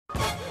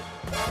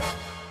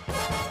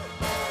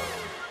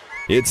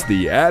It's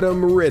the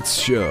Adam Ritz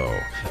Show,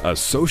 a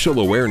social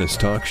awareness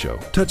talk show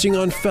touching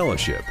on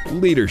fellowship,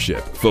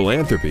 leadership,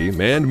 philanthropy,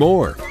 and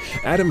more.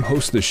 Adam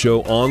hosts the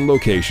show on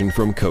location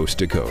from coast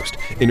to coast,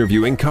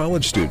 interviewing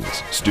college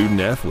students, student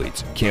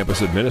athletes,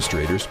 campus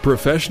administrators,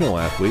 professional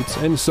athletes,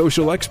 and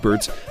social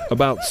experts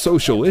about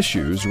social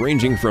issues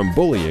ranging from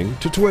bullying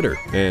to Twitter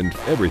and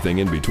everything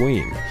in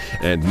between.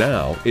 And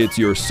now, it's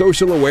your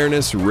social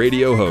awareness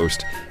radio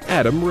host,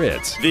 Adam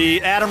Ritz.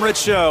 The Adam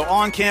Ritz Show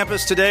on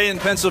campus today in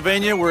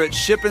Pennsylvania. We're at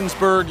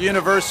Shippensburg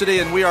University,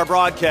 and we are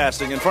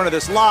broadcasting in front of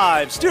this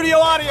live studio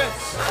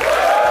audience.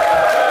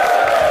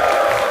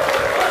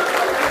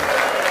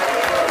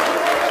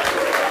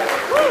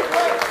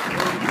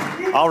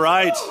 All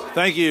right.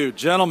 Thank you,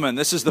 gentlemen.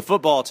 This is the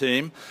football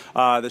team,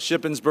 the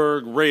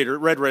Shippensburg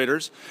Red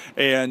Raiders,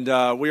 and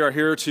we are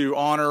here to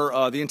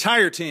honor the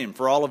entire team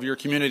for all of your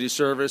community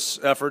service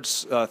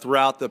efforts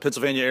throughout the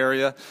Pennsylvania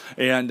area.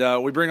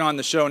 And we bring on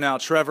the show now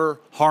Trevor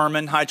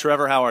Harman. Hi,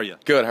 Trevor. How are you?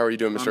 Good. How are you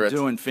doing, Mr. Ritz? I'm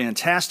doing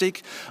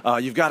fantastic.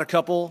 You've got a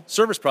couple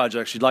service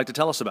projects you'd like to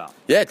tell us about.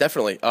 Yeah,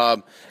 definitely.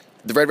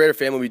 The Red Raider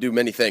family, we do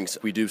many things.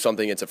 We do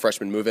something, it's a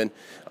freshman move-in.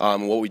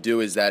 What we do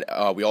is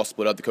that we all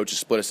split up, the coaches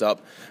split us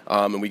up,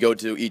 and we go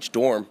to each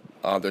dorm.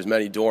 There's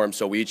many dorms,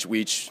 so we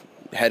each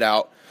head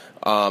out.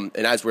 And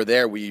as we're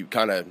there, we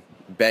kind of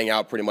bang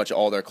out pretty much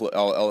all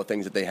the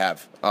things that they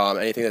have.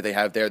 Anything that they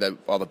have there,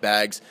 all the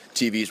bags,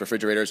 TVs,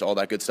 refrigerators, all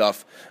that good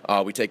stuff.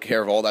 We take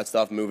care of all that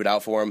stuff, move it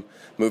out for them,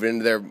 move it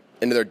into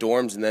their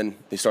dorms, and then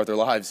they start their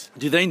lives.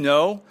 Do they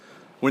know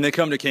when they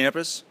come to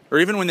campus? Or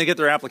even when they get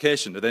their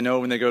application, do they know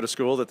when they go to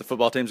school that the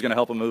football team's going to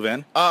help them move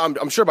in?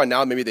 I'm sure by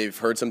now maybe they've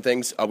heard some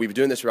things. We've been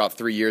doing this for about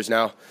 3 years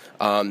now.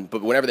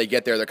 But whenever they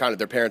get there,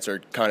 their parents are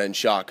kind of in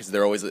shock because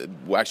they're always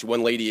actually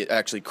one lady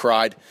actually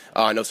cried.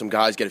 I know some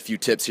guys get a few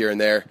tips here and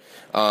there.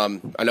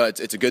 I know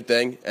it's a good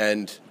thing,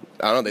 and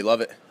I don't know, they love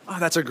it. Oh,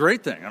 that's a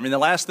great thing. I mean, the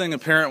last thing a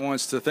parent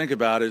wants to think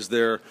about is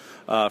their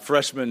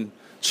freshman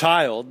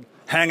child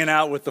hanging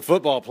out with the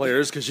football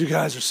players because you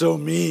guys are so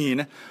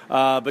mean.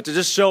 But to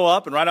just show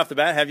up and right off the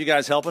bat have you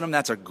guys helping them,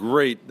 that's a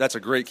great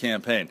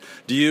campaign.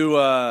 Do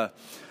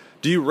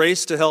you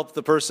race to help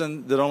the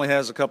person that only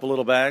has a couple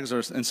little bags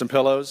and some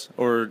pillows,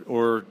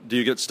 or do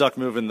you get stuck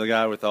moving the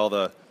guy with all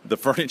the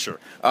furniture?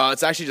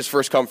 It's actually just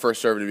first come,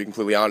 first served, to be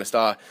completely honest.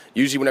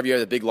 Usually whenever you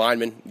have the big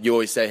lineman, you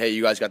always say, hey,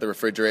 you guys got the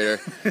refrigerator.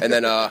 And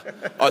then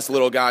us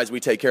little guys, we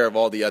take care of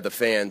all the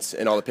fans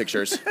and all the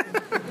pictures.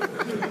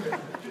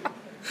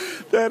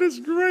 That is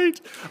great.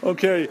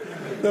 Okay,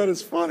 that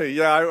is funny.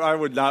 Yeah, I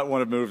would not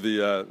want to move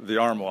the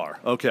armoire.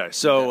 Okay,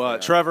 so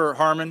Trevor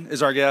Harman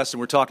is our guest,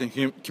 and we're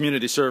talking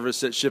community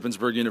service at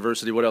Shippensburg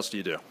University. What else do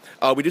you do?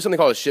 We do something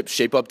called a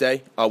Shape-Up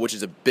Day, which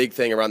is a big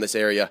thing around this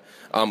area.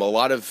 A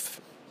lot of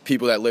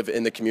people that live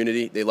in the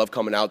community, they love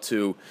coming out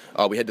to,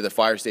 we head to the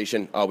fire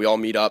station, we all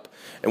meet up,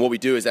 and what we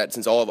do is that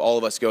since all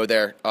of us go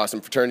there,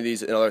 some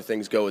fraternities and other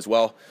things go as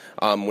well.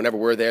 Whenever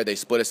we're there, they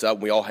split us up,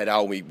 and we all head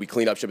out, and we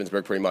clean up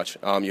Shippensburg pretty much.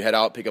 You head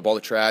out, pick up all the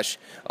trash,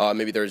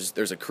 maybe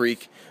there's a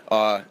creek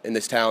in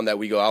this town that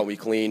we go out and we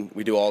clean,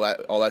 we do all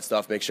that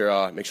stuff, make sure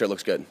it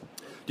looks good.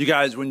 You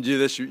guys, when you do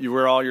this, you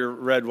wear all your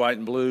red, white,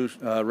 and blue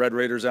Red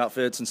Raiders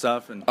outfits and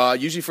stuff? And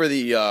usually for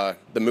the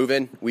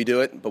move-in, we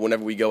do it, but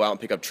whenever we go out and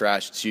pick up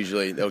trash, it's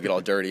usually it'll get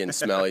all dirty and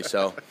smelly,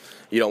 so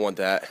you don't want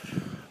that.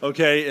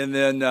 Okay, and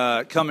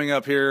then coming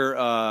up here,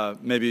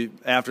 maybe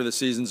after the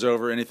season's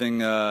over,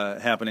 anything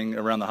happening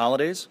around the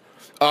holidays?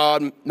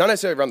 Not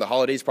necessarily around the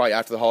holidays, probably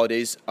after the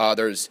holidays.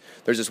 There's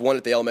this one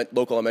at the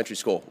local elementary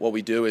school. What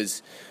we do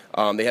is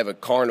they have a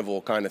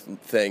carnival kind of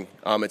thing.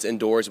 It's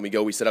indoors,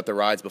 and we set up the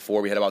rides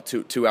before. We had about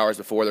two hours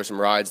before. There's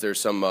some rides. There's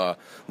some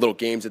little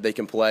games that they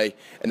can play.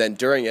 And then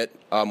during it,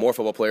 more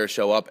football players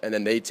show up, and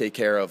then they take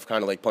care of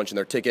kind of like punching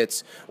their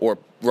tickets or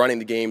running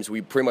the games.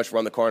 We pretty much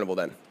run the carnival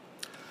then.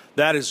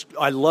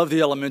 I love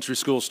the elementary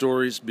school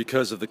stories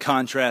because of the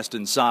contrast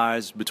in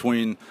size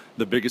between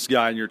the biggest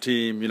guy in your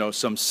team,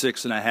 some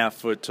 6.5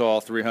 foot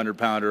tall,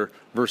 300-pounder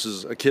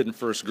versus a kid in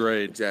first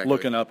grade. Exactly.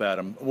 Looking up at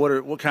him.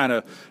 What kind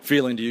of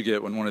feeling do you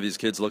get when one of these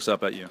kids looks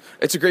up at you?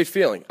 It's a great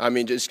feeling. I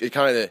mean, just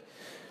kind of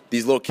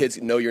these little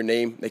kids know your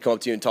name. They come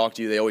up to you and talk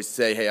to you. They always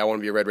say, hey, I want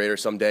to be a Red Raider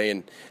someday,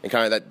 and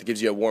kind of that gives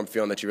you a warm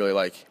feeling that you really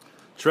like.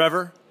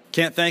 Trevor,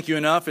 can't thank you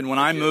enough, and when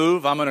I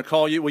move, I'm going to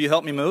call you. Will you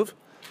help me move?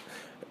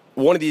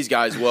 One of these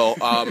guys will.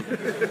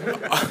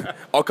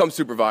 I'll come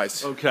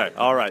supervise. Okay.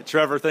 All right.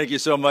 Trevor, thank you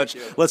so much.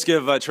 Let's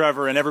give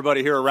Trevor and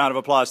everybody here a round of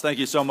applause. Thank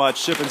you so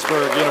much,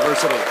 Shippensburg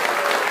University.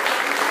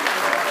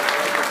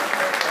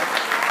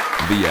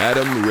 The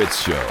Adam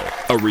Ritz Show,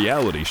 a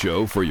reality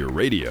show for your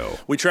radio.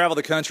 We travel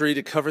the country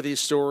to cover these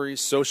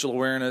stories: social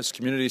awareness,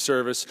 community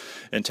service,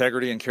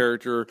 integrity, and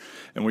character.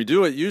 And we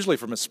do it usually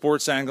from a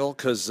sports angle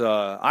because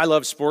I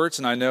love sports,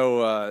 and I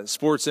know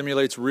sports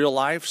emulates real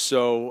life.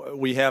 So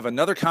we have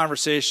another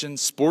conversation,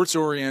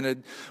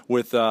 sports-oriented,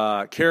 with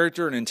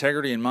character and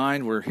integrity in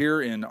mind. We're here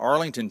in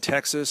Arlington,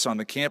 Texas, on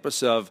the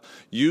campus of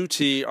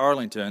UT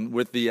Arlington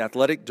with the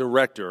athletic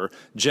director,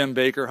 Jim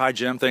Baker. Hi,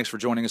 Jim. Thanks for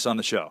joining us on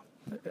the show.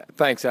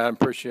 Thanks, Adam.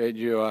 Appreciate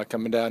you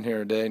coming down here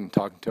today and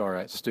talking to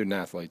our student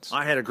athletes.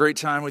 I had a great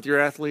time with your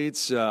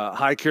athletes,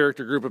 high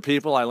character group of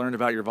people. I learned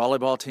about your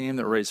volleyball team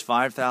that raised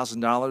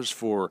 $5,000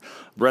 for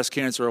breast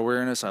cancer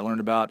awareness. I learned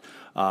about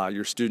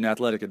your student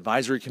athletic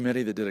advisory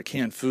committee that did a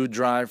canned food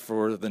drive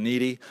for the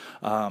needy.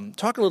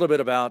 Talk a little bit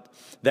about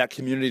that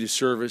community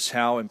service,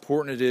 how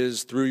important it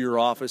is through your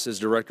office as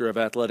director of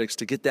athletics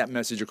to get that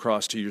message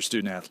across to your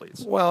student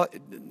athletes. Well,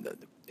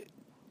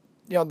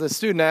 the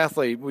student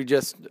athlete, we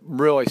just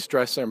really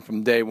stress them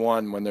from day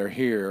one when they're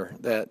here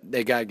that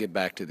they got to get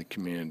back to the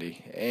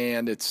community.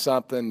 And it's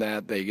something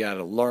that they got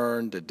to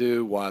learn to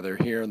do while they're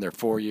here in their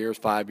 4 years,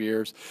 5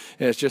 years.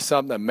 And it's just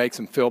something that makes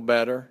them feel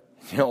better,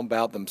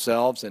 about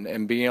themselves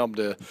and being able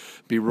to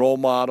be role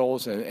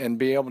models and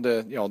be able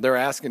to, they're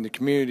asking the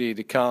community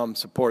to come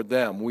support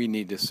them. We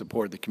need to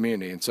support the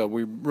community. And so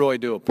we really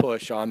do a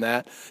push on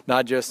that,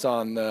 not just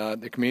on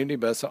the community,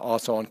 but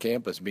also on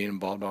campus, being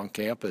involved on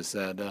campus.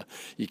 That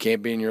you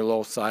can't be in your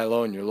little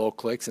silo and your little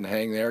cliques and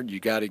hang there. You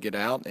got to get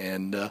out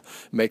and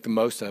make the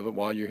most of it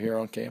while you're here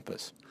on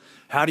campus.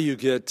 How do you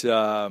get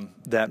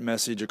that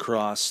message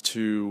across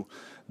to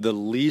the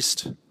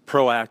least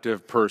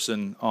proactive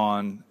person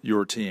on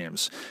your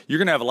teams? You're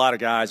going to have a lot of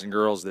guys and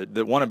girls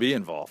that want to be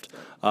involved.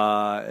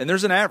 And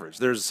there's an average.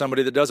 There's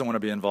somebody that doesn't want to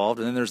be involved,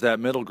 and then there's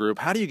that middle group.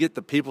 How do you get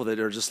the people that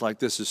are just like,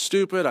 this is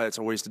stupid, it's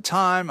a waste of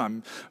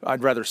time,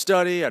 I'd rather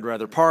study, I'd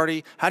rather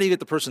party? How do you get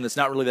the person that's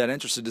not really that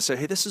interested to say,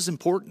 hey, this is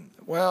important?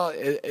 Well,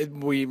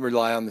 we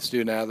rely on the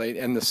student athlete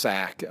and the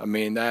SAC. I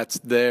mean, that's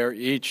there.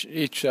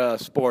 Each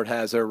sport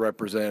has their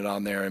representative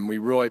on there, and we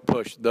really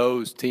push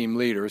those team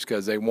leaders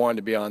because they want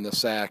to be on the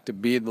SAC to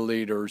be the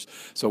leaders.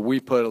 So we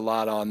put a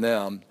lot on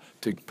them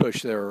to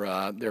push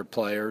their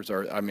players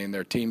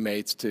their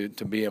teammates to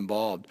be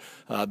involved.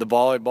 The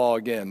volleyball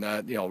again,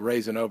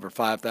 raising over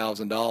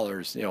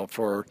 $5,000,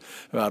 for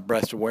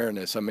breast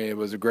awareness. I mean, it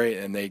was great,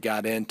 and they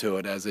got into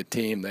it as a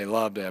team. They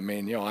loved it. I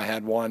mean, I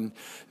had one,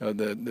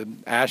 the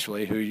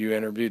Ashley, who you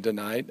interviewed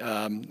tonight.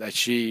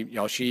 She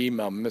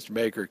emailed Mr.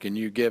 Baker, can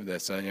you give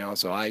this?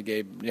 So I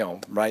gave,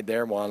 right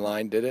there,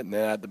 online, did it, and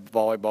then at the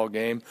volleyball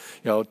game,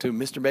 to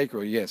Mr.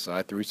 Baker. Yes,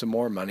 I threw some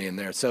more money in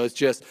there. So it's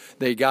just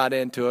they got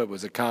into it. It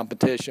was a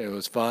competition. It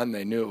was fun.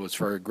 They knew it was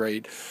for a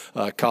great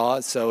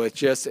cause. So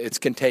it's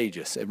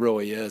contagious. It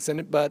really is.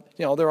 But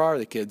there are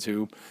the kids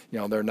who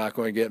they're not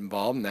going to get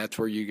involved, and that's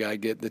where you got to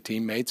get the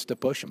teammates to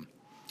push them.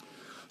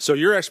 So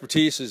your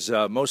expertise is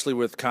mostly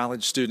with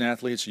college student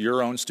athletes,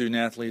 your own student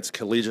athletes,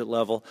 collegiate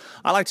level.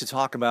 I like to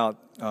talk about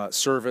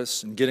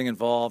service and getting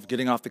involved,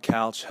 getting off the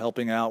couch,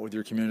 helping out with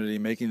your community,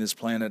 making this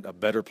planet a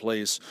better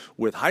place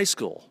with high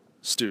school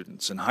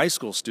students and high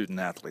school student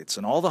athletes.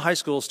 And all the high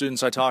school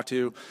students I talk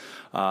to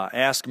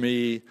ask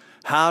me,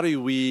 how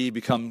do we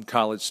become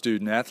college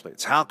student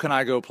athletes? How can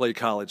I go play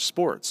college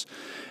sports?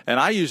 And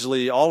I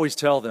usually always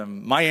tell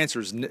them, my answer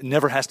is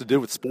never has to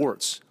do with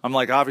sports. I'm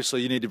like,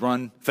 obviously you need to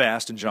run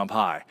fast and jump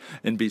high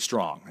and be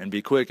strong and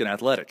be quick and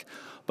athletic.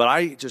 But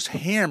I just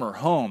hammer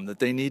home that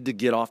they need to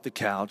get off the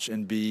couch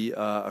and be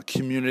a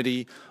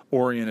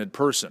community-oriented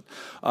person.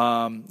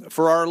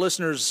 For our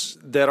listeners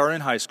that are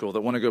in high school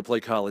that want to go play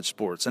college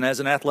sports, and as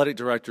an athletic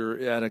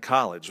director at a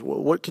college,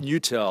 what can you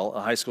tell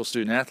a high school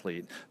student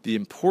athlete the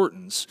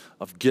importance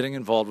of getting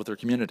involved with their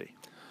community?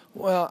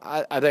 Well,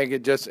 I think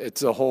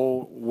it's a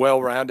whole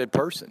well-rounded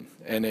person.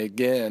 And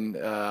again,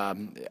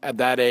 at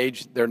that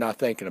age, they're not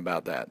thinking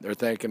about that. They're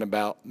thinking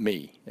about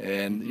me.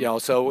 And,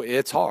 so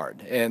it's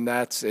hard. And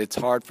it's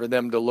hard for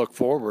them to look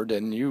forward.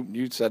 And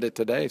you said it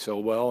today so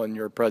well in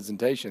your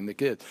presentation, the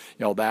kids,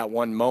 that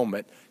one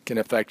moment can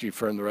affect you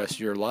for the rest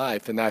of your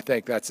life. And I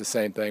think that's the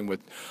same thing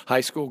with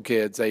high school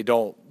kids. They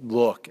don't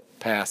look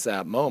past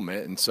that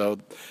moment. And so,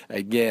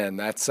 again,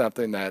 that's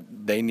something that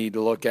they need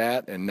to look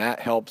at, and that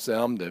helps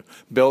them to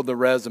build the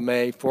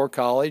resume for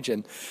college.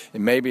 And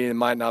maybe it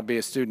might not be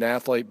a student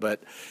athlete,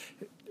 but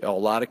a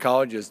lot of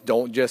colleges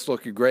don't just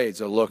look at grades.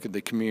 They'll look at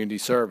the community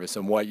service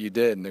and what you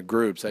did in the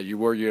groups. That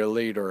were you a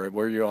leader?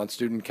 Were you on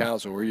student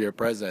council? Were you a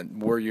president?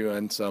 Were you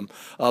in some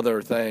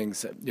other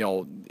things,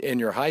 in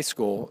your high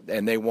school?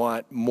 And they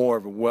want more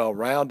of a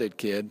well-rounded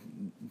kid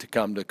to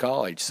come to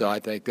college. So I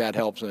think that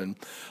helps in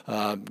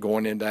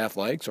going into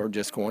athletics or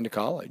just going to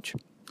college.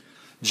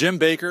 Jim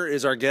Baker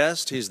is our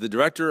guest. He's the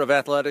director of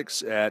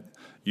athletics at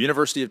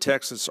University of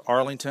Texas,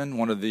 Arlington,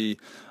 one of the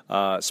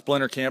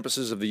splinter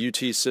campuses of the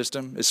UT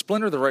system. Is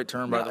splinter the right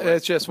term, by the way?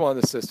 It's just one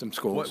of the system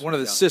schools. One of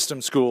the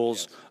system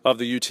schools of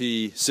the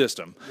UT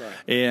system. Right.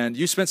 And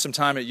you spent some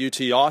time at UT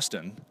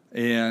Austin.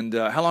 And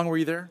how long were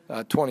you there?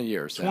 20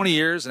 years. 20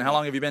 years. And how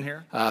long have you been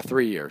here?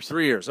 3 years.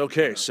 3 years.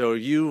 Okay. Yeah. So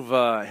you've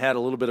had a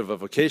little bit of a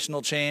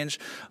vocational change.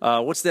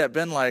 What's that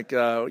been like?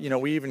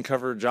 We even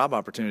cover job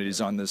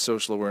opportunities on this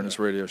social awareness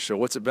radio show.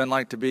 What's it been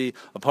like to be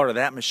a part of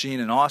that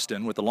machine in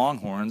Austin with the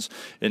Longhorns?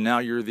 And now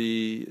you're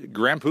the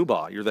Grand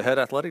Poobah. You're the head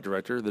athletic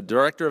director, the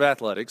director of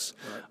athletics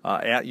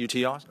at UT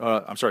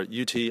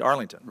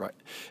Arlington. Right.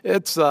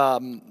 It's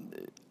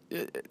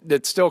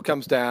it still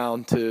comes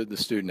down to the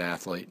student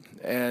athlete,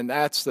 and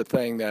that's the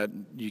thing that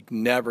you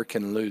never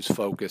can lose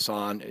focus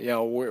on.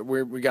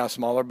 We got a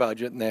smaller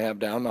budget than they have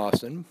down in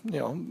Austin,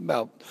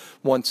 about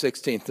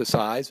 1/16 the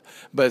size,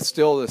 but it's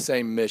still the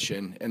same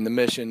mission. And the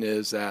mission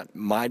is that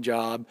my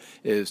job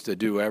is to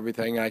do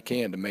everything I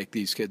can to make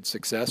these kids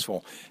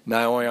successful,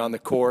 not only on the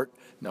court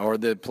or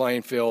the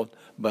playing field,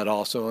 but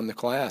also in the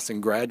class,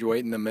 and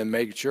graduating them and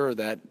making sure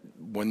that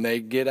when they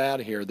get out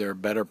of here, they're a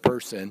better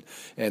person.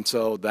 And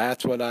so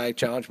that's what I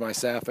challenge my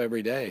staff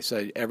every day.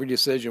 So every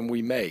decision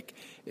we make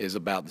is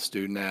about the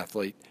student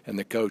athlete and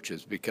the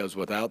coaches, because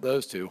without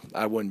those two,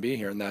 I wouldn't be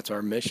here, and that's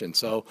our mission.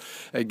 So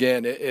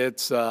again,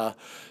 it's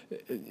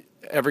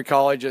every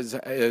college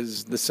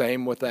is the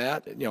same with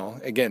that.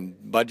 Again,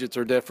 budgets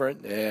are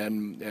different,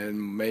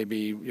 and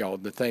maybe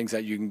the things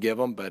that you can give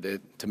them, but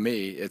to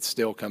me, it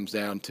still comes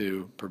down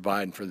to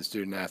providing for the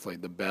student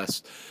athlete the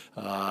best,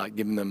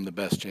 giving them the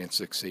best chance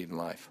to succeed in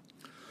life.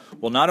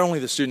 Well, not only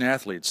the student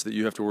athletes that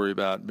you have to worry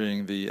about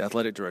being the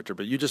athletic director,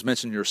 but you just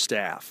mentioned your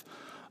staff.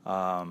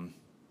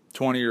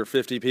 20 or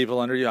 50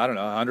 people under you? I don't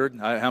know, 100?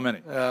 How many?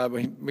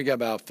 We got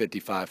about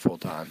 55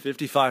 full-time.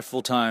 55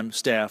 full-time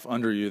staff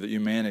under you that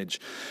you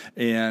manage.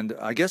 And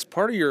I guess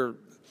part of your,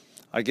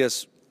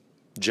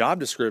 job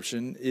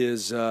description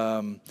is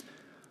in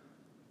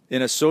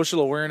a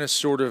social awareness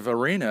sort of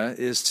arena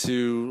is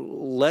to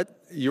let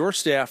your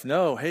staff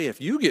know, hey, if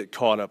you get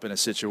caught up in a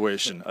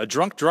situation, a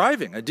drunk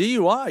driving, a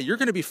DUI, you're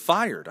going to be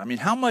fired. I mean,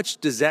 how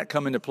much does that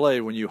come into play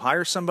when you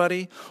hire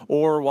somebody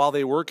or while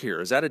they work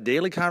here? Is that a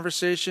daily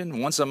conversation?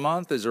 Once a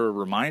month? Is there a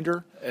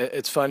reminder?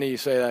 It's funny you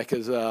say that,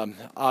 because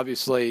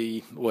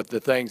obviously with the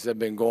things that have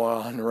been going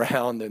on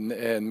around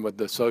and with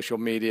the social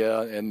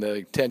media and the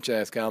attention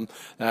that's come,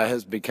 that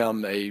has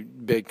become a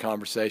big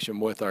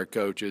conversation with our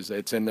coaches.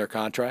 It's in their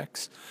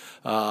contracts,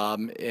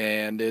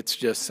 and it's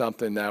just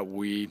something that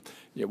we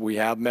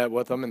have met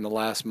with them in the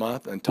last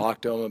month and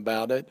talked to them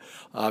about it.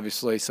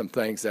 Obviously, some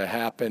things that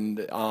happened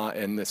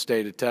in the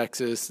state of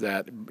Texas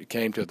that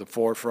came to the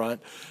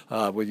forefront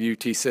with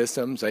UT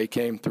Systems. They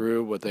came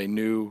through with a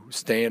new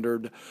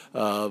standard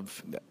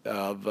of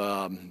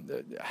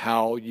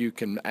how you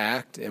can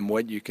act and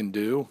what you can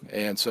do.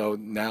 And so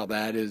now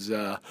that is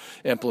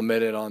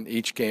implemented on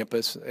each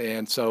campus.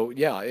 And so,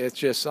 yeah, it's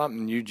just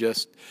something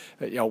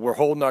we're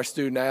holding our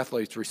student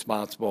athletes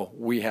responsible.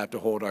 We have to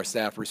hold our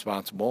staff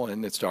responsible,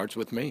 and it starts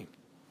with me.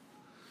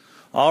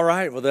 All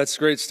right. Well, that's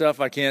great stuff.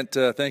 I can't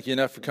thank you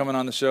enough for coming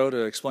on the show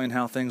to explain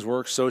how things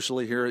work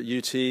socially here at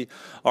UT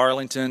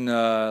Arlington.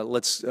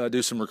 Let's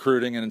do some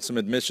recruiting and some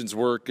admissions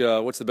work.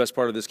 What's the best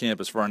part of this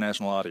campus for our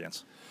national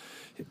audience?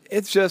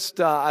 It's just,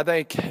 I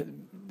think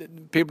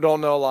people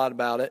don't know a lot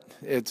about it.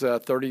 It's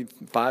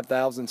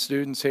 35,000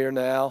 students here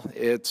now.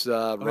 It's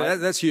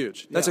that's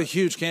huge. That's a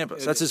huge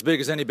campus. That's as big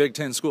as any Big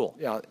Ten school.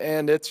 Yeah,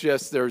 and there's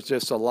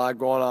just a lot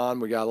going on.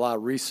 We got a lot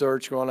of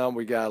research going on.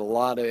 We got a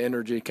lot of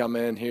energy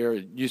coming in here.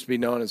 It used to be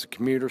known as a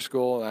commuter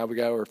school. Now we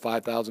got over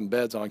 5,000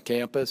 beds on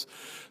campus,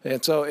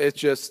 and so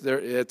it's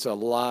a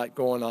lot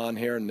going on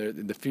here, and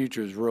the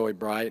future is really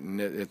bright, and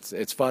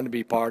it's fun to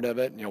be part of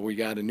it. We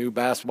got a new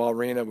basketball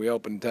arena we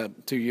opened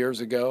 2 years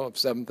ago of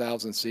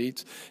 7,000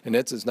 seats. And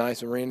it's as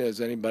nice arena as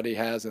anybody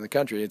has in the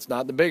country. It's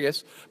not the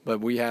biggest,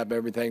 but we have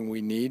everything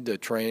we need to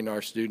train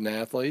our student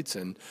athletes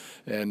and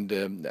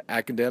the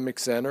academic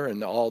center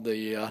and all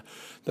the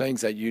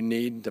things that you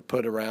need to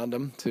put around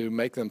them to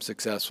make them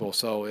successful.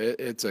 So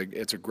it's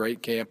a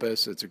great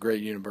campus. It's a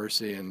great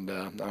university, and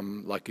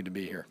I'm lucky to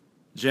be here.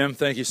 Jim,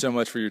 thank you so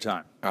much for your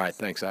time. All right,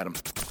 thanks, Adam.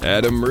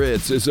 Adam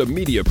Ritz is a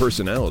media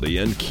personality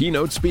and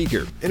keynote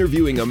speaker,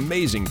 interviewing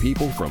amazing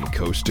people from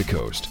coast to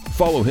coast.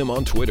 Follow him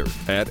on Twitter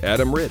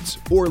 @Adam Ritz,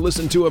 or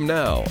listen to him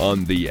now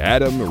on The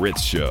Adam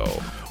Ritz Show.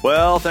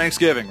 Well,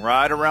 Thanksgiving,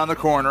 right around the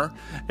corner,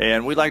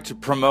 and we'd like to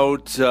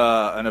promote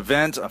an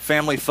event, a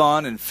family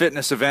fun and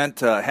fitness event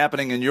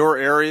happening in your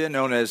area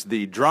known as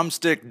the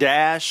Drumstick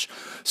Dash,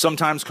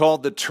 sometimes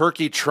called the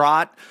Turkey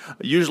Trot,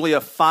 usually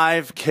a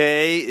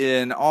 5K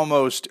in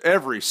almost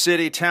every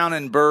city, town,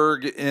 and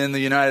burg in the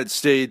United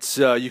States.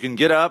 You can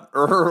get up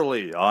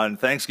early on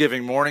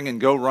Thanksgiving morning and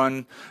go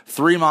run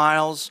 3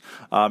 miles.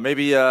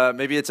 Maybe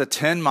it's a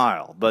 10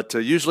 mile, but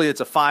usually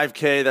it's a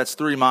 5K. That's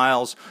 3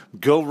 miles.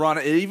 Go run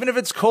it, even if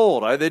it's cold.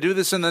 They do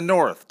this in the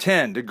north,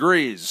 10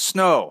 degrees,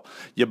 snow.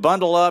 You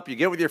bundle up, you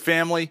get with your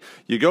family,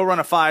 you go run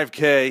a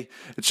 5K.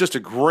 It's just a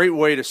great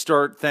way to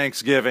start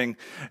Thanksgiving.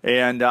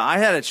 And I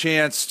had a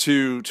chance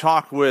to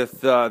talk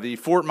with the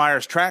Fort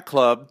Myers Track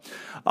Club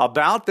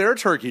about their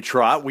turkey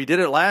trot. We did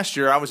it last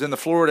year. I was in the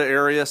Florida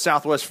area,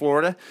 Southwest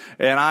Florida,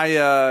 and I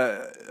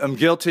am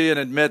guilty and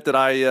admit that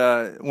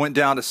I went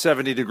down to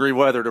 70-degree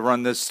weather to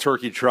run this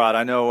turkey trot.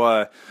 I know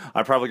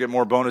I probably get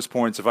more bonus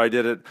points if I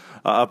did it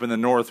up in the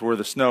north where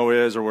the snow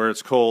is or where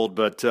it's cold,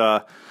 but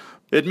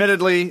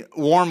admittedly,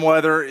 warm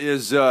weather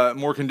is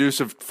more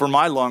conducive for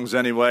my lungs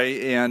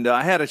anyway, and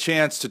I had a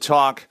chance to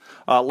talk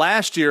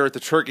last year at the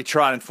Turkey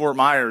Trot in Fort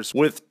Myers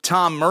with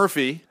Tom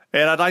Murphy.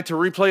 And I'd like to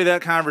replay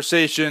that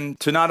conversation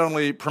to not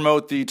only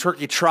promote the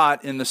Turkey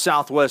Trot in the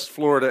Southwest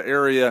Florida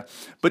area,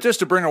 but just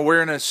to bring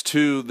awareness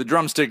to the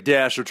Drumstick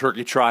Dash or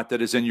Turkey Trot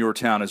that is in your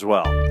town as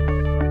well.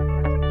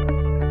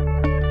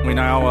 We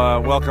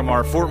now welcome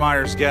our Fort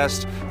Myers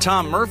guest.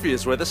 Tom Murphy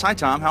is with us. Hi,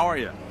 Tom. How are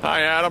you?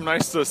 Hi, Adam.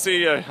 Nice to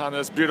see you on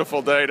this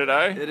beautiful day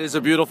today. It is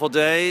a beautiful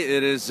day.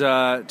 It is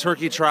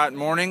Turkey Trot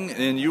morning,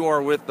 and you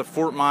are with the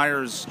Fort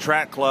Myers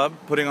Track Club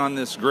putting on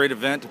this great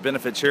event to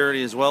benefit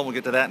charity as well. We'll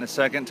get to that in a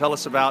second. Tell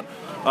us about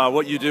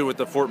what you do with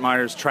the Fort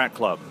Myers Track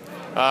Club.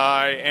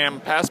 I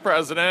am past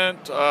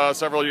president,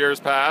 several years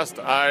past.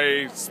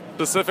 I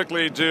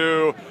specifically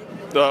do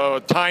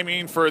the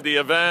timing for the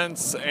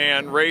events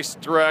and race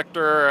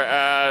director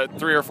at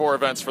 3 or 4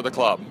 events for the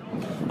club.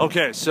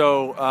 Okay,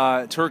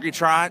 so Turkey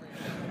Trot,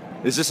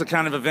 is this a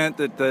kind of event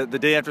that the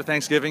day after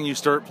Thanksgiving you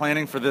start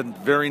planning for the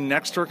very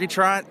next Turkey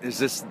Trot?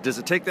 Does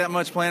it take that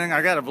much planning?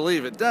 I got to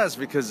believe it does,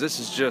 because this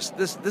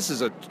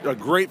is a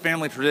great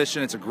family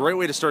tradition. It's a great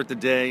way to start the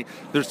day.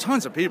 There's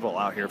tons of people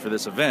out here for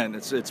this event.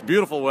 It's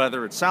beautiful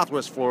weather. It's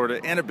Southwest Florida,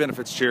 and it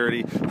benefits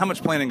charity. How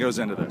much planning goes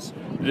into this?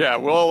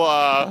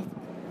 Yeah,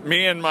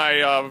 me and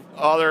my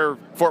other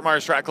Fort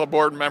Myers Track Club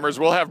board members,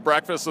 we'll have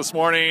breakfast this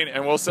morning,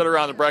 and we'll sit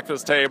around the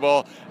breakfast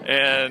table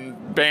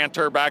and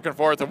banter back and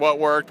forth of what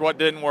worked, what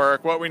didn't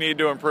work, what we need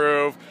to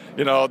improve.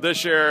 You know,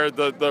 this year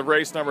the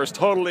race numbers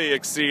totally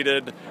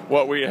exceeded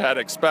what we had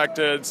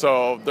expected,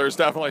 so there's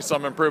definitely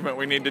some improvement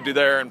we need to do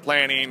there and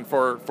planning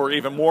for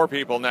even more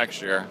people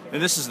next year.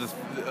 And this is the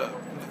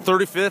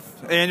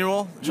 35th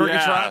annual Turkey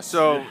Trot,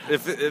 so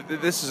if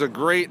this is a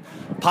great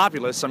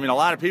populace. I mean, a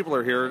lot of people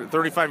are here.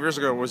 35 years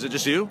ago, was it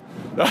just you?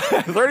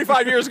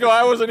 35 years ago,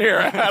 I wasn't here.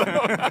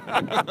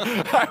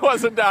 I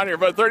wasn't down here,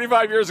 but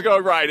 35 years ago,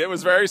 right, it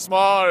was very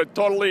small.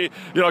 Totally,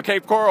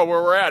 Cape Coral,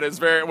 where we're at,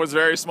 was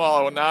very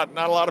small. Not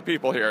a lot of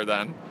people here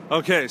then.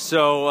 Okay,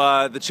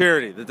 so the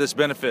charity that this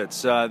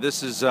benefits,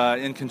 this is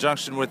in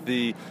conjunction with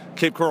the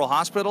Cape Coral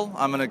Hospital.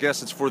 I'm going to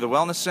guess it's for the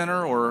Wellness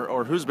Center,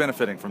 or who's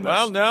benefiting from this?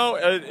 Well,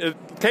 no,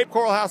 Cape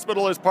Coral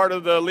Hospital is part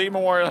of the Lee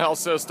Memorial Health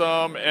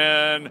System,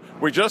 and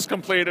we just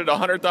completed a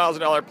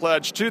 $100,000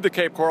 pledge to the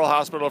Cape Coral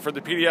Hospital for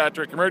the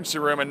pediatric emergency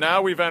room, and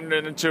now we've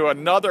entered into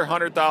another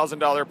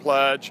 $100,000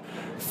 pledge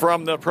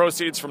from the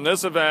proceeds from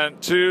this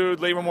event to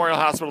Lee Memorial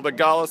Hospital, the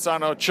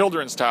Golisano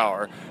Children's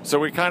Tower. So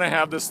we kind of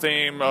have this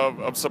theme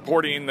of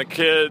supporting the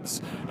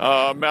kids'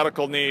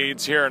 medical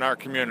needs here in our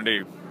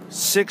community.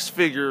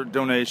 6-figure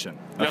donation,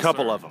 yes, a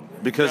couple sir. of them,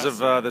 because of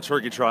the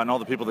Turkey Trot and all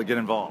the people that get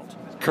involved.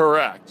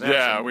 Correct.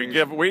 That's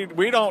amazing.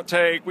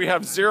 We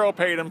have 0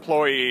 paid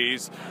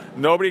employees.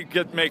 Nobody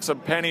makes a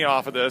penny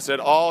off of this. It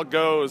all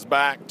goes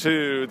back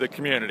to the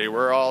community.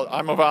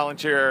 I'm a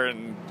volunteer,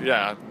 and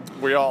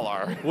we all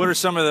are. What are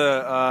some of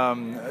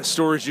the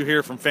stories you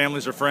hear from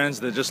families or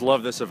friends that just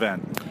love this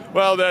event?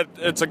 Well, that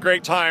it's a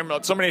great time.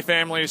 So many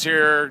families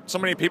here. So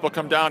many people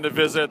come down to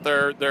visit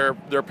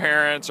their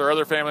parents or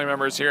other family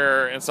members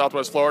here in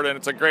Southwest Florida, and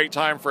it's a great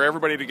time for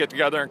everybody to get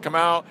together and come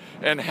out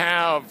and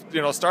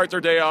start their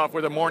day off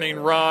with a morning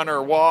run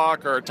or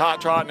walk or a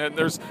tot trot. And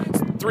there's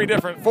 4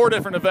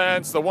 different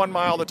events, the 1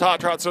 mile, the tot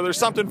trot. So there's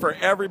something for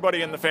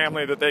everybody in the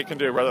family that they can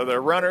do, whether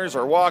they're runners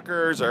or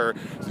walkers or,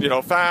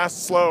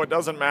 fast, slow, it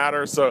doesn't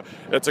matter. So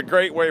it's a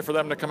great way for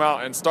them to come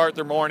out and start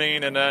their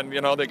morning, and then,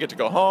 they get to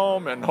go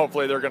home, and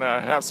hopefully they're going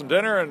to have some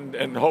dinner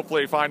and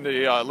hopefully find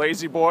the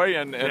lazy boy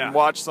and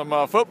watch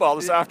some football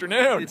this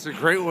afternoon. It's a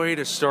great way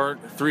to start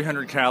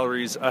 300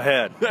 calories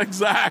ahead.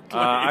 Exactly.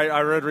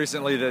 I read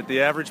recently that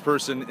the average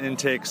person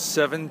intakes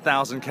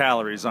 7,000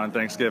 calories on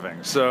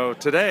Thanksgiving. So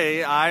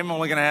today I'm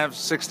only going to have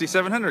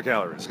 6,700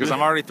 calories because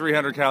I'm already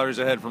 300 calories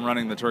ahead from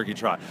running the Turkey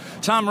Trot.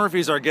 Tom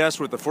Murphy's our guest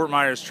with the Fort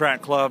Myers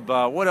Track Club.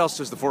 What else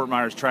does the Fort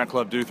Myers Track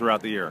Club do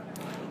throughout the year?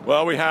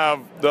 Well, we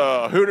have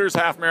the Hooters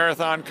Half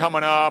Marathon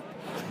coming up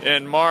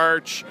in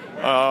March.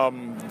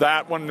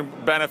 That one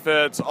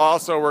benefits.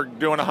 Also, we're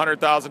doing a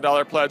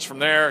 $100,000 pledge from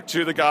there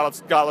to the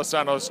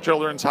Golisano's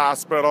Children's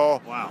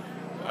Hospital.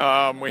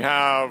 Wow. We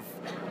have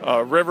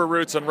River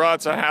Roots and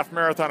Ruts, a half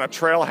marathon, a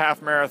trail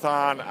half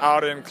marathon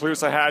out in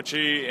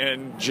Caloosahatchee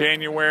in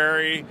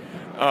January.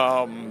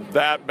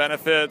 That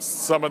benefits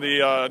some of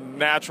the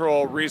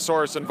natural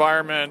resource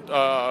environment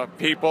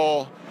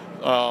people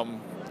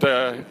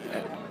to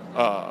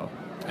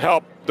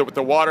help with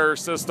the water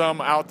system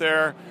out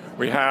there.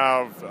 We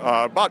have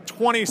about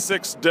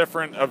 26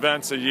 different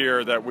events a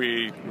year that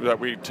we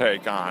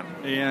take on.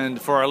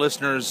 And for our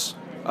listeners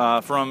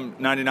from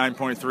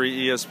 99.3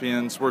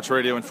 ESPN Sports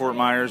Radio in Fort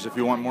Myers, if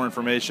you want more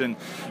information,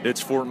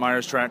 it's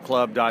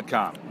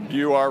fortmyerstrackclub.com.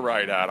 You are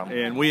right, Adam.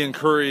 And we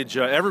encourage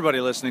everybody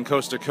listening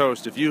coast to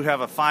coast, if you have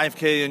a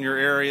 5K in your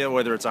area,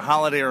 whether it's a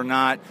holiday or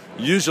not,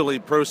 usually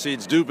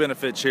proceeds do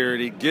benefit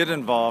charity. Get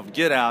involved,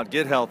 get out,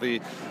 get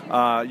healthy.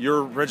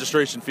 your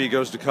registration fee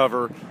goes to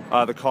cover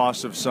the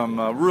cost of some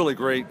really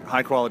great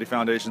high-quality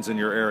foundations in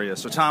your area.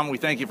 So, Tom, we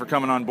thank you for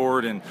coming on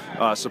board and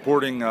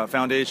supporting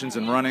foundations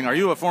and running. Are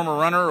you a former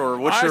runner, or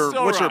what's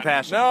your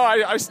passion? No,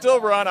 I still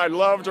run. I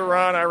love to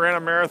run. I ran a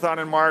marathon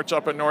in March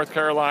up in North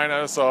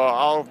Carolina,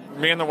 so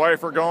me and the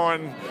wife are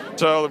going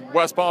to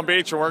West Palm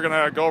Beach, and we're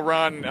going to go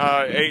run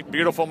 8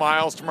 beautiful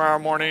miles tomorrow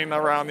morning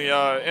around the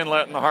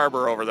inlet and the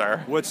harbor over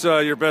there. What's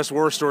your best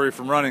war story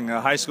from running?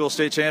 High school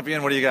state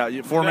champion? What do you got?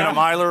 4-minute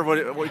miler?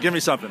 Give me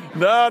something.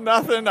 No,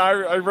 nothing.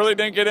 I really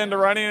didn't get into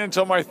running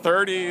until my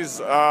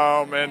 30s,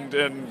 and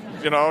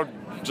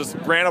just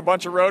ran a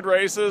bunch of road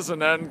races and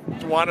then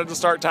wanted to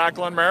start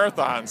tackling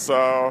marathons.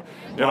 So,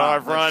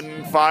 I've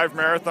run 5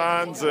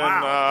 marathons,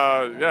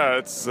 and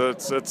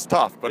it's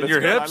tough. But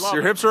your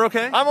hips are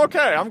okay? I'm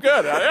okay. I'm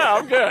good.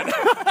 I'm good.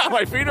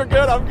 My feet are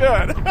good. I'm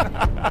good.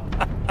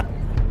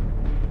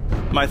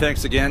 My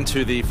thanks again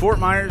to the Fort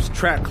Myers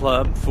Track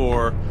Club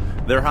for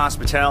their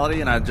hospitality,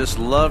 and I just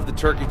love the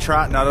turkey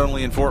trot, not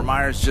only in Fort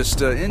Myers,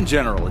 just in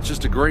general. It's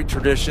just a great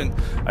tradition.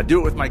 I do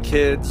it with my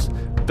kids.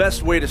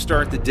 Best way to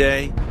start the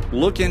day,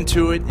 look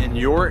into it in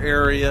your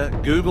area,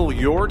 Google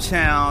your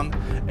town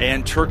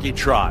and turkey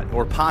trot,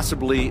 or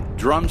possibly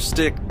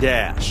drumstick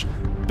dash.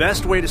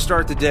 Best way to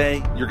start the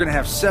day, you're going to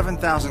have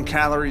 7,000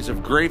 calories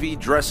of gravy,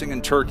 dressing,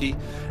 and turkey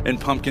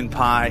and pumpkin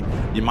pie.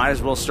 You might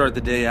as well start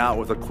the day out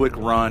with a quick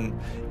run,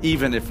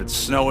 even if it's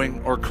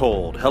snowing or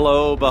cold.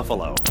 Hello,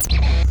 Buffalo.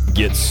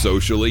 Get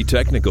socially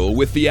technical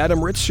with The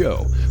Adam Ritz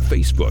Show.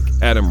 Facebook,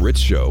 Adam Ritz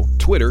Show.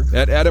 Twitter,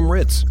 @Adam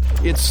Ritz.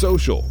 It's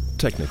social,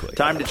 technically.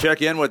 Time to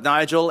check in with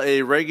Nigel,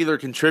 a regular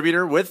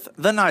contributor with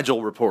The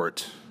Nigel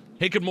Report.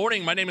 Hey, good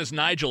morning. My name is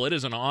Nigel. It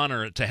is an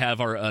honor to have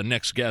our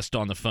next guest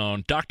on the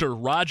phone. Dr.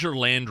 Roger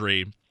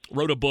Landry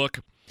wrote a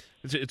book.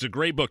 It's a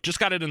great book. Just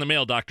got it in the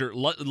mail, Doctor.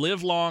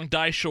 Live Long,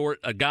 Die Short,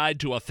 A Guide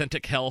to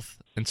Authentic Health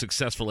and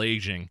Successful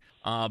Aging.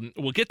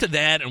 We'll get to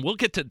that, and we'll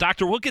get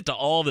to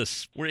all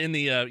this. We're in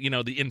the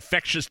the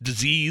infectious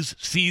disease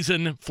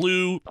season,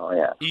 flu,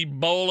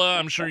 Ebola.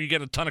 I'm sure you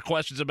get a ton of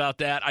questions about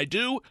that. I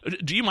do.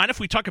 Do you mind if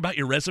we talk about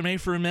your resume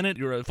for a minute?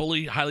 You're a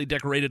fully highly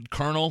decorated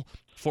colonel,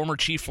 former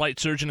chief flight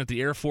surgeon at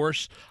the Air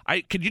Force.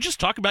 Could you just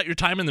talk about your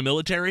time in the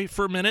military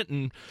for a minute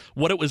and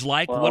what it was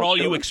like, what all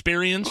you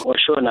experienced? Well,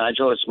 sure,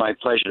 Nigel. It's my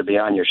pleasure to be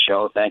on your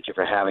show. Thank you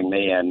for having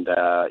me. And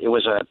it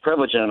was a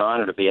privilege and an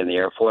honor to be in the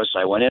Air Force.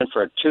 I went in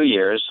for 2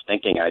 years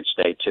thinking I'd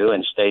stay 2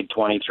 and stayed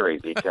 23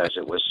 because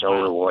it was so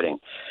rewarding.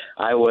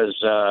 My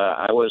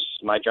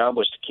job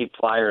was to keep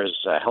flyers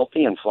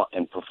healthy and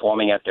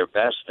performing at their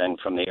best, and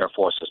from the Air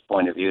Force's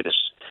point of view, to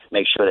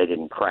make sure they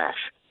didn't crash.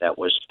 That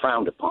was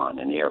frowned upon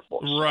in the Air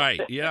Force. Right,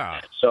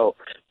 yeah. So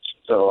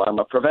I'm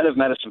a preventive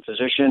medicine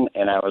physician,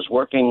 and I was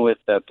working with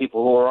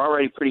people who were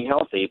already pretty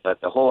healthy,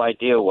 but the whole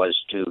idea was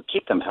to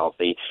keep them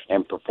healthy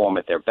and perform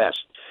at their best.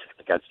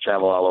 I got to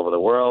travel all over the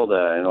world.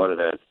 In order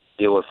to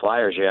deal with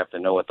flyers, you have to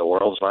know what the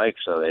world's like,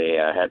 so they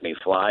had me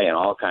fly in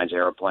all kinds of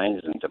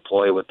airplanes and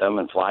deploy with them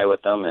and fly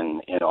with them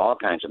and in all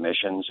kinds of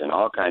missions and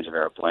all kinds of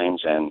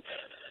airplanes, and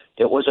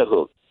it was a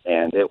hoot,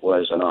 and it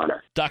was an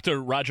honor.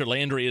 Dr. Roger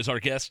Landry is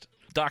our guest.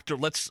 Doctor,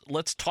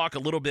 let's talk a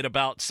little bit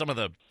about some of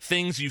the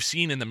things you've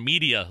seen in the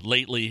media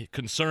lately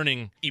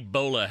concerning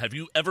Ebola. Have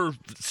you ever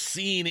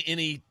seen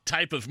any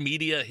type of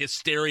media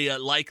hysteria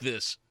like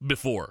this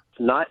before?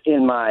 Not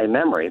in my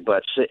memory,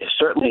 but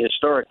certainly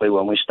historically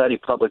when we study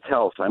public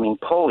health. I mean,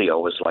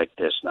 polio was like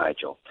this,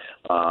 Nigel.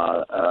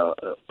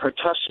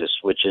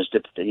 Pertussis, which is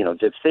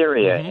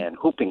diphtheria and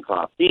whooping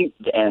cough,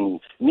 and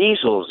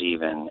measles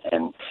even.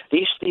 And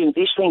these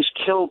things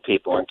kill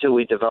people until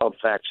we develop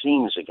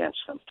vaccines against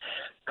them.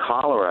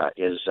 Cholera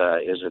is a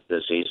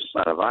disease. It's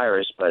not a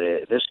virus, but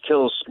this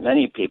kills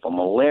many people.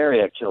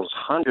 Malaria kills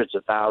hundreds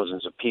of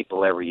thousands of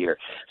people every year.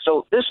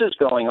 So this is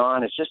going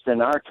on. It's just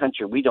in our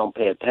country we don't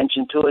pay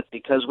attention to it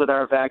because with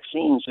our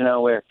vaccines,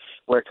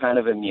 we're kind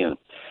of immune.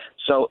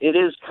 So it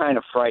is kind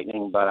of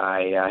frightening, but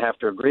I have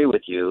to agree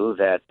with you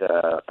that,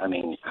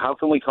 how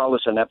can we call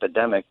this an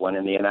epidemic when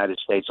in the United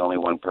States only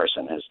one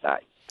person has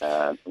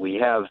died? We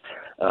have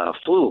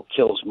flu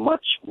kills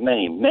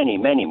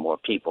many more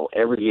people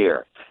every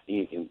year,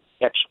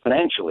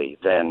 exponentially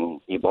than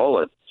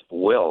Ebola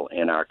will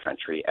in our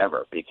country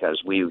ever,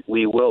 because we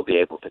will be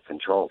able to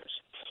control this.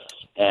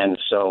 And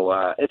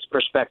so it's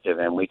perspective,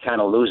 and we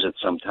kind of lose it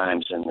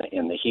sometimes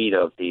in the heat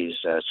of these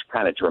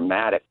kind of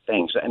dramatic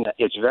things. And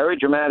it's very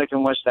dramatic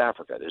in West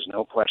Africa, there's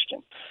no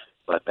question.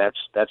 But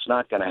that's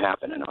not going to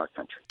happen in our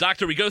country.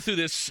 Doctor, we go through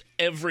this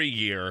every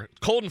year.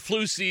 Cold and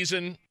flu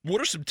season.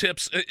 What are some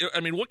tips?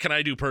 What can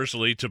I do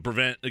personally to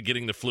prevent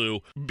getting the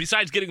flu?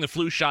 Besides getting the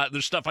flu shot,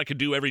 there's stuff I could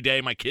do every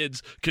day, my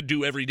kids could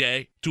do every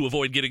day to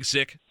avoid getting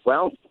sick?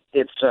 Well,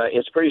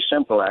 it's pretty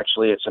simple,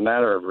 actually. It's a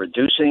matter of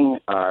reducing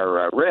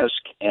our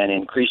risk and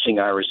increasing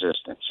our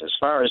resistance. As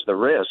far as the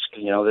risk,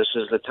 this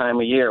is the time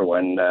of year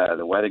when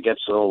the weather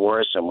gets a little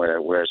worse and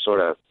we're sort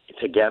of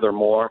together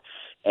more.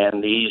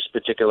 And these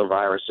particular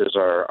viruses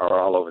are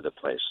all over the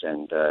place,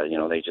 and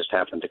they just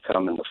happen to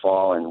come in the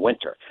fall and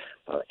winter.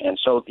 And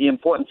so the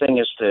important thing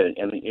is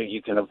and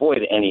you can avoid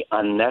any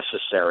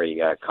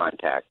unnecessary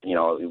contact.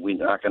 We're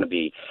not going to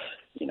be,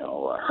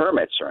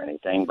 hermits or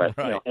anything, but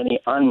right. Any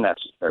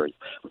unnecessary.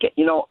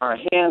 Our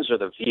hands are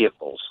the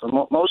vehicles.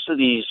 So most of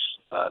these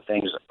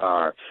things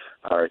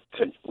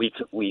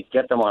we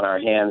get them on our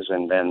hands,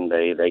 and then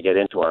they get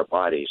into our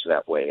bodies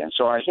that way. And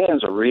so our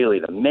hands are really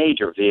the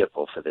major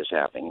vehicle for this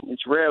happening.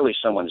 It's rarely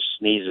someone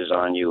sneezes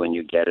on you and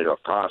you get it, or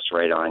coughs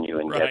right on you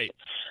and get it.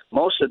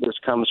 Most of this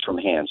comes from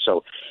hands.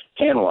 So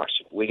hand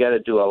washing, we got to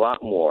do a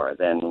lot more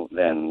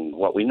than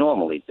what we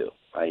normally do.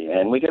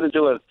 And we got to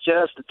do it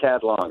just a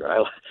tad longer.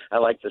 I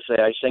like to say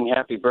I sing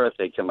happy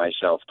birthday to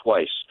myself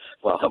twice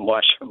while I'm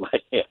washing my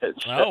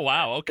hands. Oh,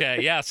 wow. Okay.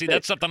 Yeah. See,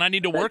 that's something I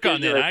need to work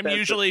on then.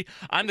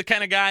 I'm the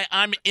kind of guy,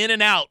 I'm in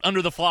and out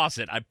under the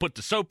faucet. I put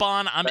the soap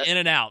on, I'm in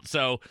and out.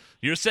 So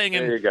you're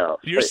singing, there you go.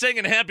 You're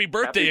singing happy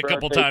birthday a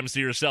couple times to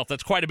yourself.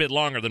 That's quite a bit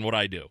longer than what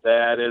I do.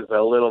 That is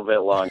a little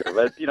bit longer,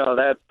 but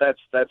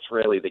that's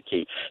really the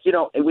key.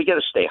 We got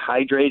to stay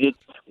hydrated.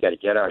 We got to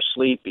get our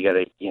sleep. We got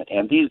to,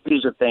 and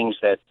these are things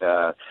that,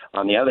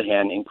 on the other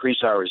hand, increase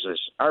our resistance.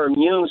 Our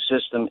immune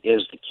system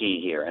is the key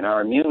here, and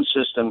our immune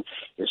system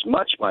is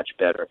much, much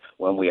better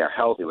when we are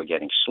healthy. We're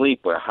getting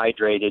sleep. We're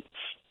hydrated.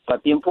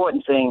 But the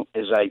important thing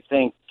is, I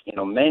think,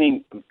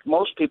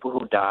 most people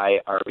who die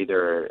are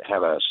either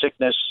have a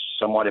sickness,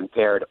 somewhat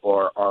impaired,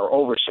 or are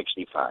over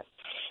 65.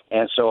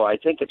 And so I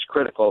think it's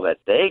critical that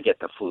they get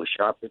the flu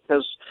shot,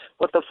 because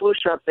what the flu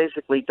shot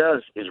basically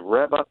does is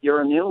rev up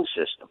your immune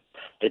system.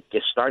 It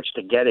starts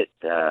to get it,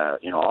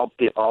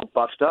 all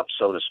buffed up,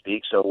 so to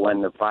speak, so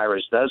when the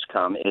virus does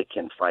come, it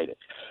can fight it.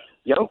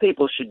 Young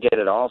people should get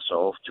it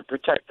also to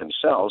protect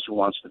themselves, who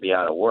wants to be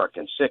out of work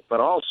and sick, but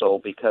also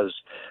because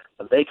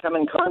they come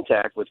in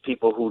contact with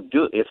people who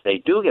do, if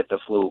they do get the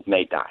flu,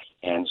 may die.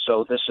 And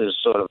so this is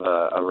sort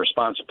of a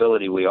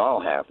responsibility we all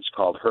have. It's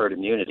called herd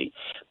immunity.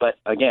 But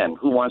again,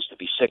 who wants to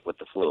be sick with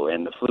the flu?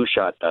 And the flu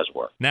shot does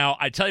work. Now,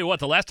 I tell you what,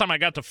 the last time I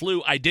got the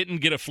flu, I didn't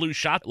get a flu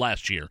shot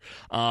last year.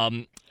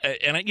 And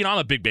I'm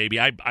a big baby.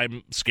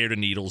 I'm scared of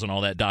needles and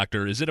all that,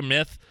 doctor. Is it a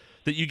myth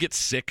that you get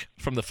sick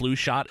from the flu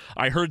shot?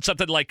 I heard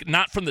something like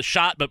not from the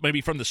shot, but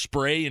maybe from the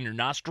spray in your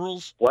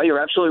nostrils. Well, you're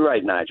absolutely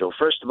right, Nigel.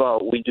 First of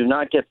all, we do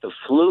not get the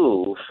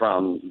flu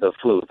from the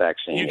flu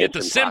vaccine. You get the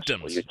impossible.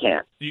 symptoms. You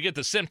can't. You get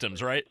the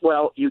symptoms, right?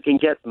 Well, you can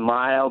get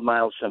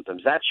mild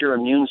symptoms. That's your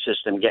immune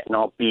system getting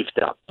all beefed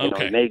up.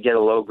 Okay. You may get a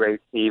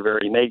low-grade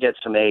fever. You may get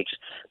some aches.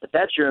 But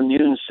that's your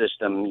immune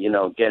system,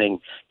 getting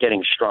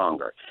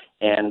stronger.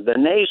 And the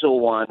nasal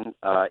one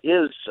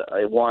is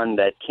one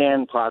that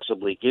can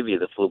possibly give you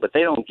the flu, but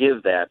they don't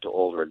give that to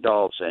older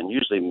adults, and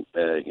usually,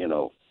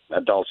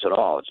 adults at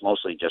all. It's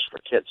mostly just for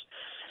kids.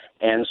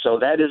 And so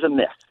that is a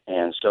myth.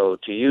 And so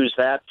to use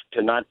that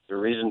the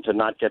reason to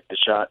not get the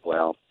shot,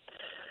 well,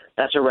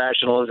 that's a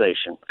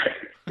rationalization.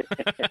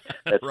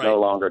 That's right. No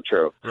longer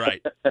true.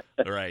 Right.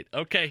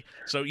 Okay.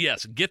 So,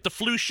 yes, get the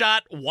flu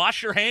shot,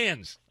 wash your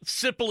hands.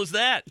 Simple as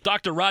that.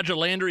 Dr. Roger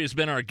Landry has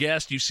been our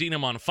guest. You've seen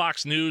him on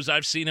Fox News.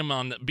 I've seen him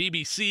on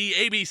BBC,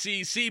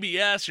 ABC,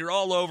 CBS. You're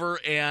all over.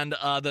 And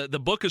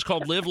the book is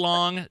called Live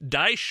Long,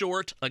 Die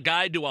Short, A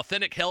Guide to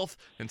Authentic Health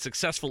and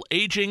Successful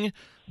Aging.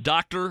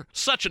 Doctor,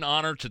 such an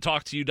honor to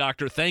talk to you,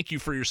 Doctor. Thank you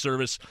for your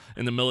service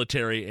in the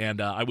military,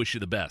 and I wish you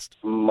the best.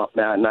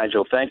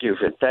 Nigel, thank you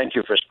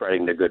for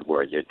spreading the good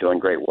word. You're doing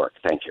great work.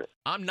 Thank you.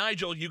 I'm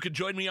Nigel. You can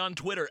join me on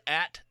Twitter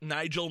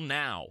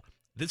 @NigelNow.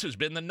 This has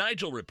been the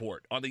Nigel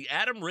Report on the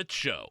Adam Ritz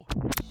Show.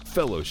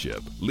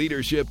 Fellowship,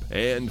 leadership,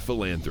 and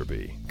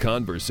philanthropy.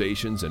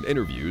 Conversations and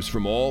interviews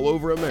from all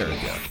over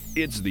America.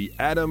 It's the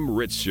Adam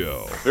Ritz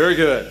Show. Very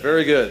good,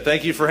 very good.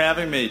 Thank you for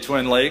having me,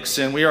 Twin Lakes.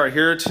 And we are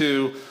here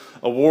to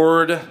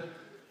award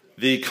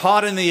the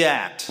Caught in the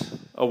Act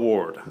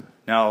Award.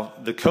 Now,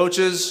 the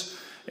coaches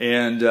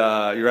and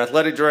your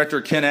athletic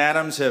director, Ken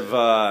Adams,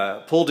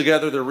 have pulled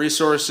together their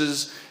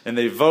resources, and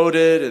they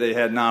voted. They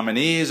had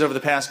nominees over the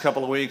past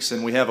couple of weeks,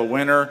 and we have a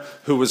winner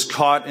who was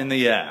caught in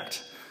the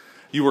act.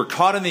 You were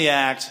caught in the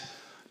act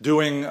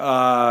doing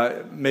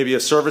maybe a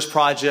service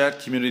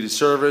project, community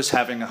service,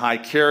 having a high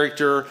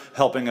character,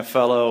 helping a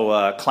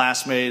fellow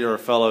classmate or a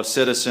fellow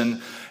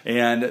citizen.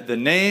 And the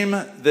name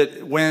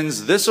that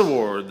wins this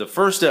award, the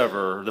first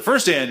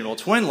annual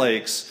Twin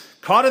Lakes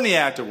Caught in the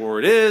Act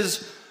Award,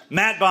 is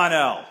Matt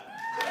Bonnell.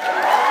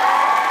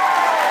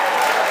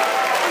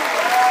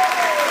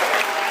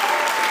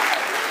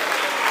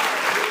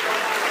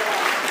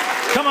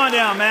 Come on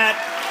down, Matt.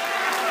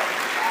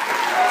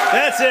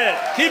 That's it.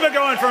 Keep it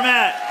going for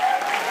Matt.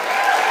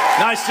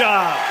 Nice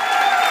job.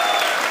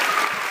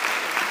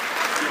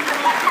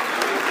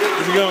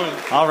 How's it going?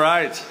 All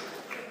right.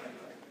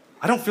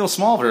 I don't feel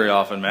small very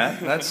often,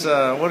 Matt. That's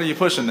what are you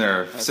pushing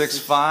there?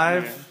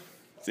 6'5"?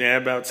 Yeah,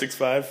 about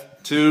 6'5".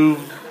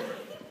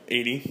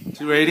 280.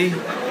 280.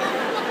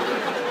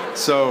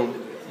 So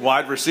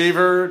wide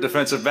receiver,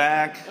 defensive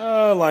back,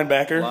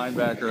 Linebacker.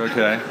 Linebacker.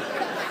 Okay.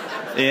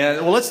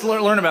 And well, let's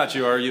learn about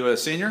you. Are you a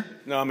senior?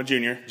 No, I'm a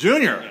junior.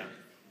 Junior. Yeah.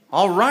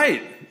 All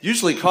right.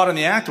 Usually caught in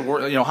the act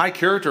award, high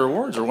character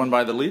awards are won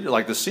by the leader,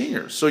 like the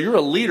seniors. So you're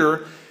a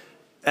leader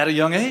at a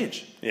young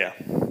age. Yeah.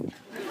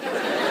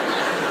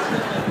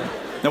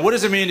 Now, what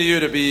does it mean to you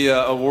to be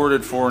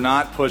awarded for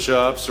not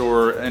push-ups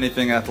or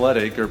anything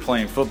athletic or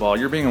playing football?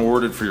 You're being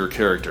awarded for your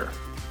character.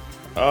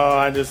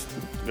 I just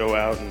go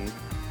out and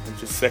it's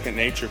just second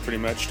nature pretty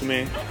much to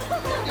me.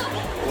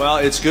 Well,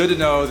 it's good to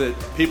know that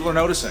people are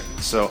noticing.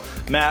 So,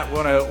 Matt, we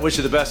want to wish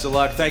you the best of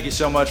luck. Thank you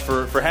so much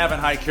for having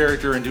high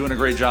character and doing a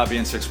great job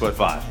being 6'5".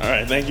 All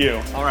right, thank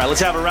you. All right, let's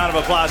have a round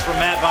of applause for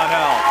Matt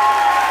Bonnell.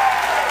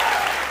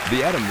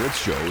 The Adam Ritz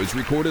Show is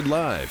recorded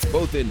live,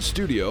 both in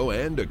studio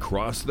and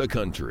across the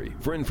country.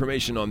 For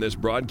information on this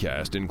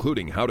broadcast,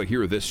 including how to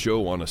hear this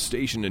show on a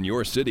station in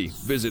your city,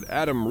 visit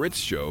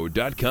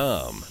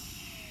adamritzshow.com.